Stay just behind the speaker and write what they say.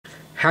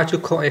how to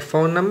call a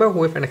phone number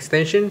with an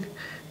extension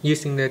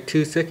using the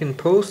 2-second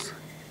pause.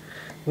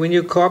 When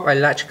you call up a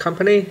large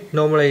company,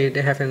 normally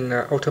they have an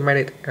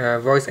automated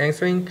voice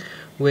answering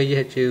where you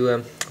have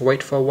to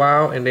wait for a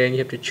while, and then you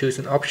have to choose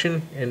an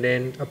option, and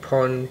then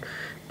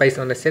based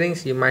on the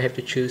settings, you might have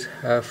to choose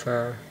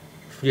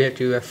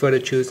further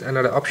choose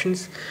another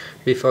options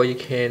before you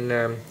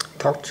can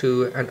talk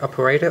to an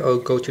operator or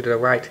go to the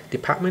right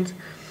department.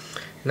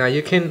 Now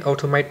you can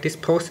automate this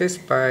process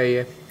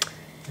by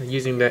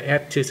using the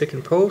add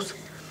 2-second pause.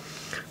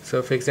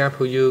 So for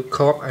example, you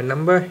call up a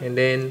number, and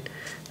then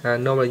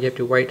normally you have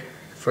to wait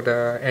for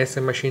the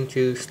answer machine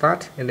to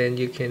start, and then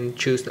you can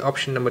choose the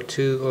option number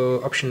 2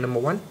 or option number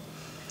 1.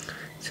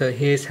 So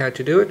here's how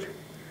to do it.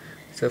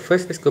 So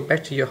first, let's go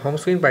back to your home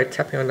screen by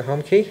tapping on the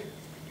home key.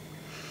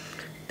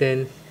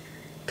 Then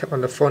tap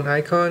on the phone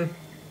icon,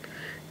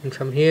 and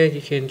from here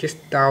you can just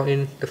dial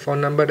in the phone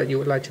number that you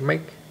would like to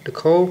make the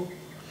call,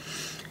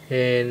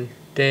 and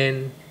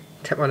then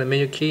tap on the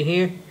menu key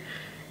here,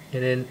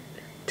 and then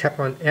tap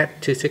on add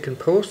 2-second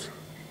pause.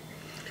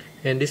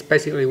 And this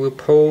basically will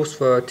pause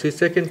for 2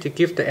 seconds to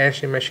give the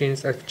answering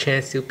machines a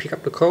chance to pick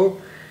up the call,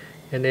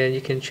 and then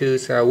you can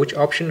choose which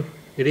option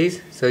it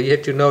is. So you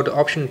have to know the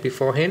option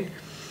beforehand,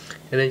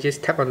 and then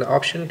just tap on the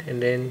option,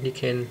 and then you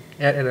can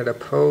add another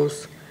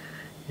pause,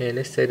 and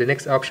let's say the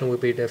next option will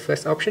be the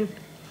first option,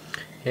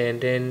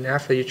 and then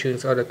after you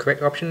choose all the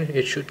correct option,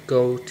 it should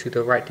go to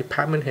the right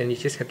department, and you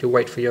just have to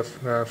wait for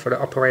the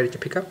operator to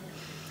pick up.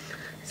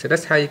 So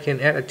that's how you can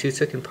add a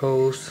 2-second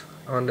pause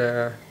on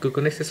the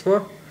Google Nexus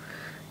 4.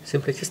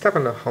 Simply just tap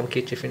on the home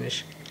key to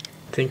finish.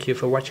 Thank you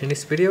for watching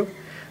this video.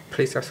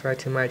 Please subscribe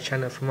to my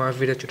channel for more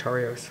video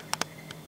tutorials.